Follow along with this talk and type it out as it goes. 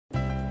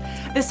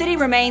The city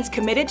remains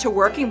committed to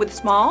working with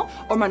small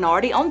or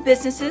minority-owned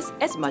businesses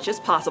as much as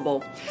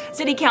possible.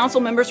 City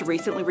council members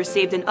recently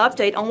received an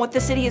update on what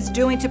the city is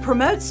doing to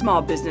promote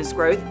small business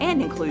growth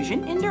and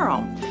inclusion in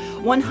Durham.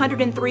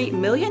 $103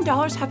 million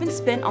have been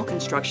spent on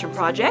construction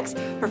projects,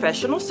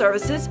 professional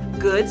services,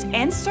 goods,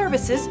 and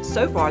services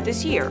so far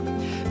this year.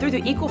 Through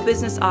the Equal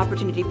Business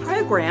Opportunity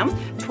Program,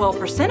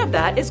 12% of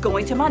that is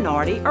going to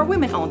minority or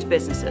women-owned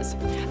businesses.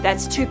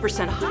 That's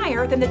 2%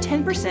 higher than the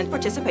 10%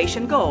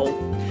 participation goal.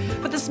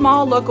 With the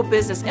Small Local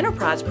Business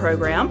Enterprise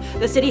Program,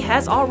 the city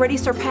has already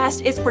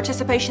surpassed its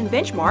participation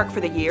benchmark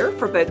for the year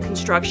for both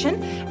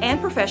construction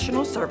and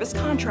professional service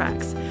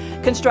contracts.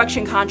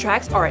 Construction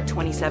contracts are at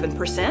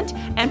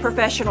 27% and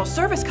professional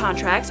service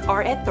contracts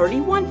are at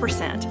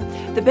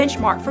 31%. The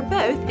benchmark for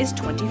both is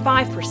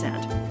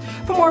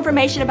 25%. For more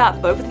information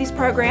about both of these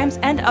programs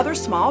and other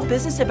small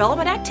business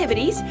development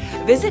activities,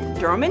 visit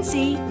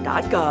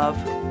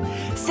durhamnc.gov.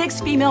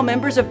 6 female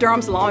members of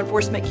Durham's law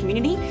enforcement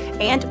community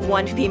and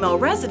 1 female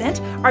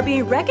resident are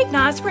being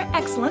recognized for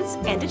excellence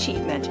and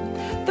achievement.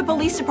 The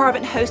police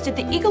department hosted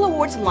the Eagle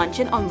Awards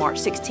luncheon on March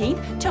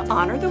 16th to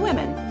honor the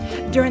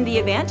women. During the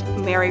event,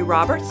 Mary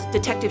Roberts,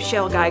 Detective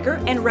Shell Geiger,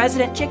 and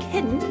resident Chick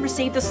Hidden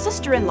received the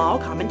Sister-in-Law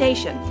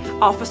Commendation.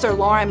 Officer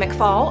Lauren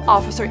McFall,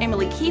 Officer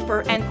Emily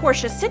Kiefer, and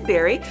Portia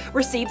Sidbury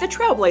received the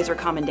Trailblazer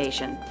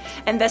Commendation.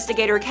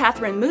 Investigator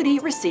Catherine Moody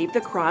received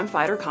the Crime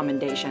Fighter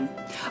Commendation.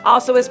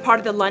 Also as part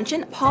of the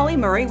luncheon, Polly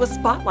Murray was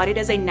spotlighted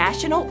as a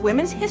National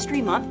Women's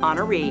History Month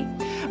honoree.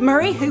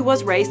 Murray, who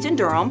was raised in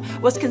Durham,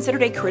 was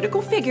considered a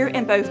critical figure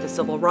in both the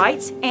civil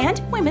rights and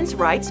women's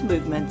rights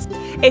movements.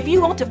 If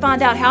you want to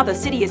find out how the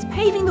city is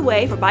paving the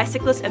way for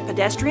bicyclists and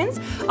pedestrians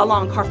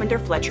along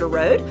Carpenter-Fletcher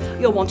Road,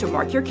 you'll want to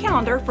mark your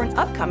calendar for an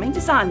upcoming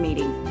design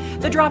meeting.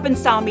 The drop-in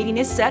style meeting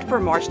is set for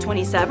March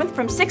 27th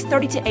from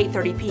 6:30 to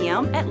 8:30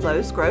 p.m. at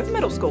Lowe's Grove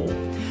Middle School.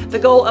 The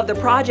goal of the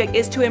project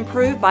is to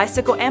improve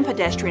bicycle and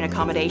pedestrian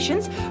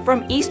accommodations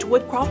from East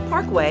Woodcroft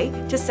Parkway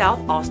to South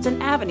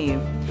Austin Avenue.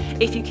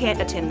 If you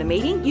can't attend the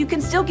meeting, you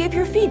can still give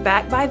your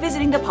feedback by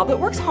visiting the Public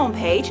Works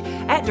homepage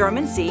at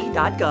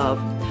durhamnc.gov.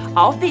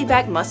 All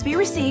feedback must be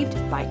received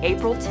by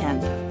April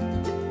 10th.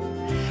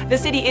 The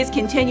city is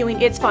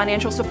continuing its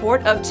financial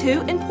support of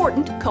 2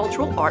 important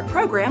cultural art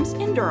programs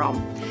in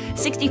Durham.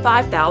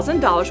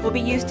 $65,000 will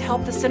be used to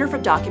help the Center for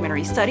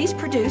Documentary Studies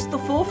produce the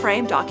Full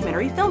Frame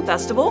Documentary Film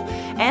Festival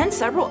and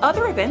several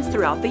other events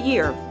throughout the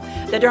year.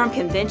 The Durham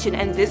Convention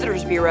and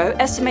Visitors Bureau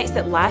estimates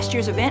that last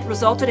year's event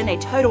resulted in a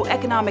total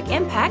economic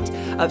impact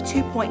of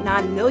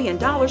 $2.9 million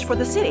for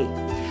the city.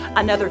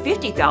 Another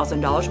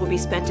 $50,000 will be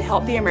spent to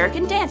help the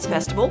American Dance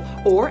Festival,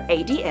 or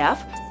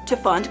ADF, to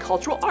fund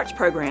cultural arts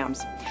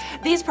programs.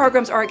 These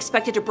programs are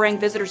expected to bring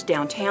visitors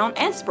downtown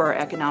and spur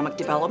economic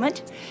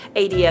development.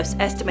 ADF's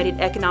estimated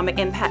economic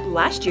impact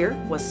last year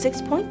was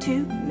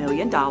 $6.2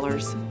 million.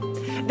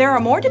 There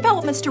are more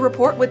developments to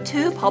report with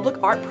 2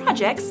 public art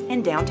projects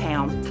in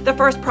downtown. The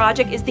first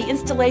project is the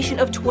installation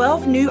of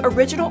 12 new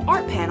original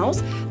art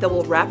panels that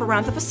will wrap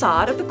around the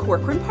facade of the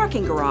Corcoran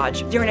parking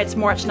garage. During its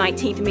March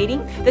 19th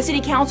meeting, the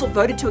City Council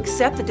voted to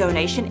accept the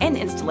donation and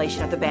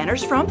installation of the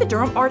banners from the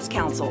Durham Arts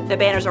Council. The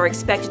banners are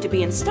expected to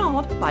be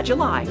installed by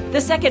July. The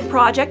second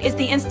project is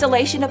the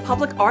installation of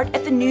public art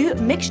at the new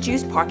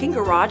mixed-use parking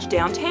garage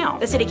downtown.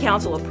 The City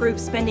Council approved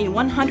spending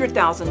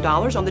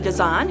 $100,000 on the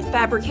design,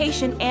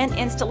 fabrication, and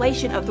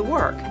installation of the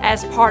work.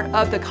 As part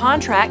of the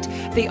contract,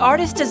 the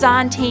artist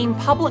design team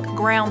Public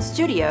Ground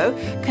Studio,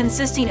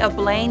 consisting of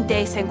Blaine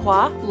De Saint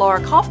Croix,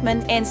 Laura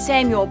Kaufman, and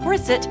Samuel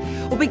Brissett,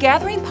 will be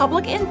gathering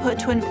public input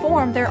to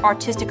inform their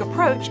artistic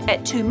approach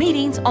at 2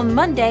 meetings on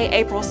Monday,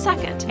 April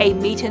 2nd. A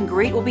meet and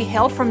greet will be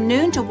held from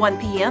noon to 1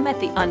 p.m. at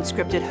the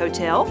Unscripted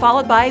Hotel,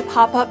 followed by a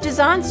pop-up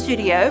design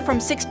studio from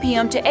 6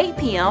 p.m. to 8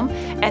 p.m.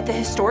 at the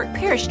historic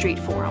Paris Street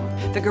Forum.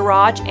 The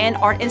garage and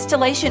art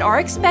installation are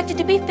expected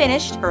to be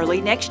finished early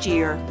next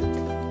year.